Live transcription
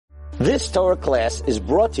This Torah class is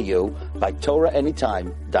brought to you by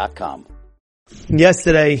TorahAnytime.com.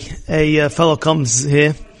 Yesterday, a fellow comes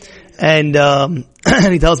here and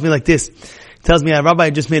he tells me like this. He tells me, Rabbi, I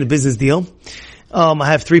just made a business deal. I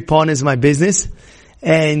have 3 partners in my business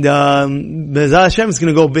and Be'ezras Hashem is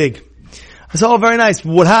going to go big. I said, oh, very nice.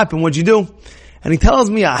 What happened? What'd you do? And he tells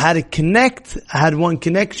me I had to connect. I had one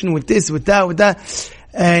connection with this, with that.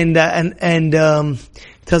 And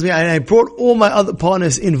tells me I brought all my other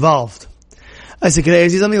partners involved. I said, can I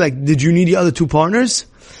ask you something? Like, did you need the other 2 partners?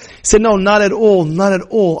 He said, no, not at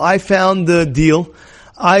all. I found the deal.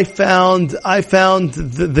 I found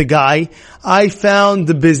the guy. I found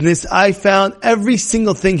the business. I found every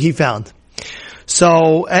single thing he found.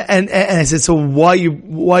 So, and I said, so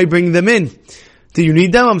why bring them in? Do you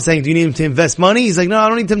need them? I'm saying, do you need them to invest money? He's like, no, I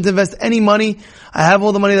don't need them to invest any money. I have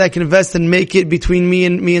all the money that I can invest and make it between me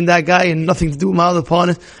and that guy and nothing to do with my other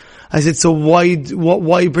partner. I said, so why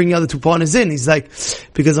you bring the other 2 partners in? He's like,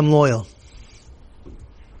 because I'm loyal.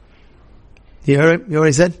 You heard it? You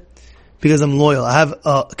already said? Because I'm loyal. I have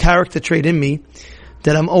a character trait in me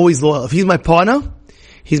that I'm always loyal. If he's my partner,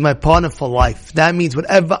 he's my partner for life. That means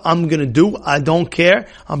whatever I'm gonna do, I don't care.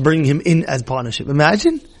 I'm bringing him in as partnership.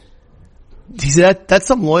 Imagine? He said that's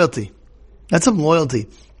some loyalty. That's some loyalty.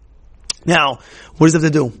 Now, what does it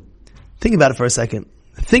have to do? Think about it for a second.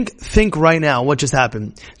 Think right now what just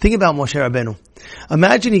happened. Think about Moshe Rabbeinu.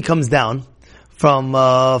 Imagine he comes down from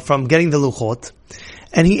getting the luchot,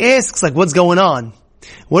 and he asks, like, what's going on?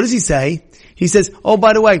 What does he say? He says, oh,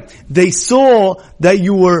 by the way, they saw that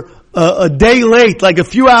you were a day late, like a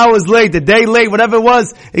few hours late, a day late, whatever it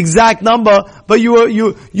was, exact number, but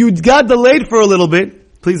you got delayed for a little bit.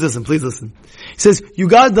 Please listen. He says, you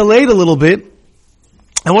got delayed a little bit.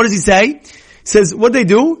 And what does he say? He says, what they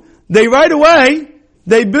do? They right away,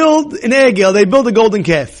 they build an egel, they build a golden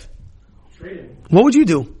calf. What would you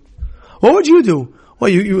do? Well,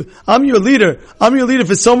 I'm your leader. I'm your leader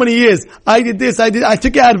for so many years. I did this, I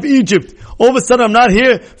took you out of Egypt. All of a sudden I'm not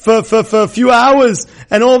here for a few hours,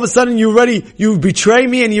 and all of a sudden you betray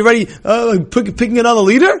me and you're ready, picking another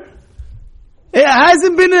leader? It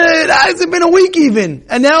hasn't been a week even.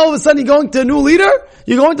 And now all of a sudden you're going to a new leader?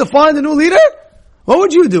 You're going to find a new leader? What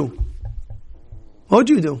would you do?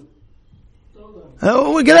 Get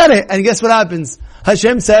at it. And guess what happens?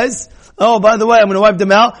 Hashem says, oh, by the way, I'm going to wipe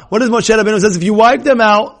them out. What does Moshe Rabbeinu says? If you wipe them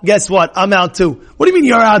out, guess what? I'm out too. What do you mean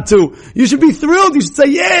you're out too? You should be thrilled. You should say,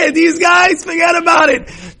 yeah, these guys, forget about it.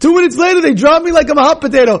 2 minutes later, they drop me like I'm a hot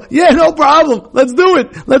potato. Yeah, no problem. Let's do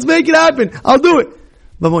it. Let's make it happen. I'll do it.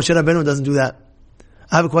 But Moshe Rabbeinu doesn't do that.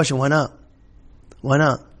 I have a question. Why not?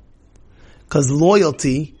 Because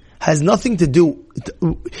loyalty has nothing to do,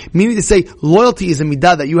 meaning to say, loyalty is a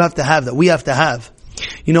midah that you have to have, that we have to have.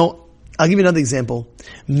 You know, I'll give you another example.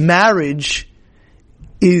 Marriage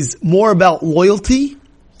is more about loyalty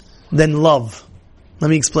than love.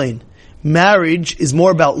 Let me explain. Marriage is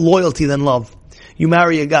more about loyalty than love. You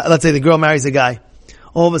marry a guy, let's say the girl marries a guy.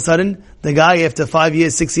 All of a sudden, the guy after 5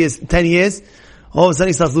 years, 6 years, 10 years, all of a sudden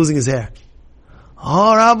he starts losing his hair.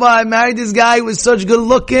 Oh, Rabbi, I married this guy who was such good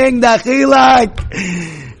looking,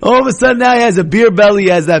 dachilak. All of a sudden now he has a beer belly, he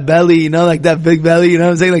has that belly, like that big belly, you know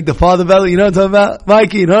what I'm saying? Like the father belly, you know what I'm talking about?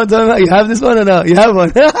 Mikey, you know what I'm talking about? You have this one or no? You have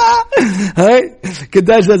one. Alright?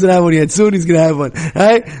 Kadesh doesn't have one yet. Soon he's gonna have one.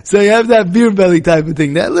 Alright? So you have that beer belly type of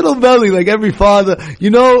thing. That little belly, like every father. You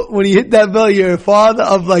know, when you hit that belly, you're a father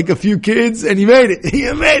of like a few kids, and you made it.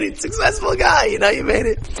 You made it. Successful guy, you made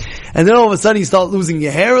it. And then all of a sudden you start losing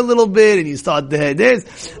your hair a little bit, and you start this,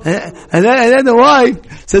 and then the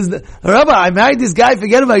wife says, Rabbi, I married this guy,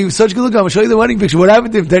 forget about it, he was such a good looking, I'm going to show you the wedding picture. What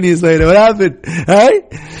happened to him 10 years later? What happened?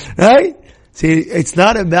 Right? See, it's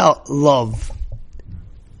not about love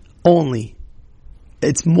only.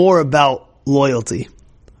 It's more about loyalty.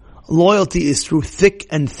 Loyalty is through thick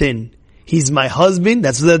and thin. He's my husband,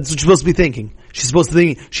 that's what you're supposed to be thinking. She's supposed to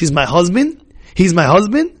think, she's my husband, he's my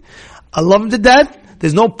husband, I love him to death.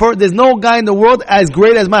 There's no guy in the world as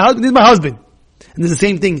great as my husband. This is my husband. And there's the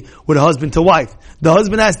same thing with a husband to wife. The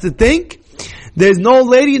husband has to think, there's no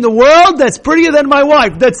lady in the world that's prettier than my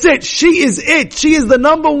wife. That's it. She is it. She is the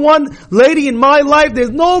number one lady in my life. There's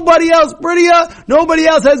nobody else prettier. Nobody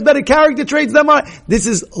else has better character traits than mine. This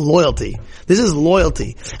is loyalty. And this is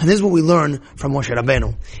what we learn from Moshe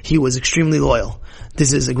Rabbeinu. He was extremely loyal.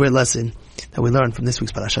 This is a great lesson that we learned from this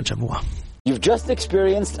week's Parashat Shavua. You've just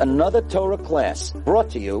experienced another Torah class brought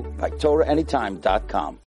to you by TorahAnytime.com.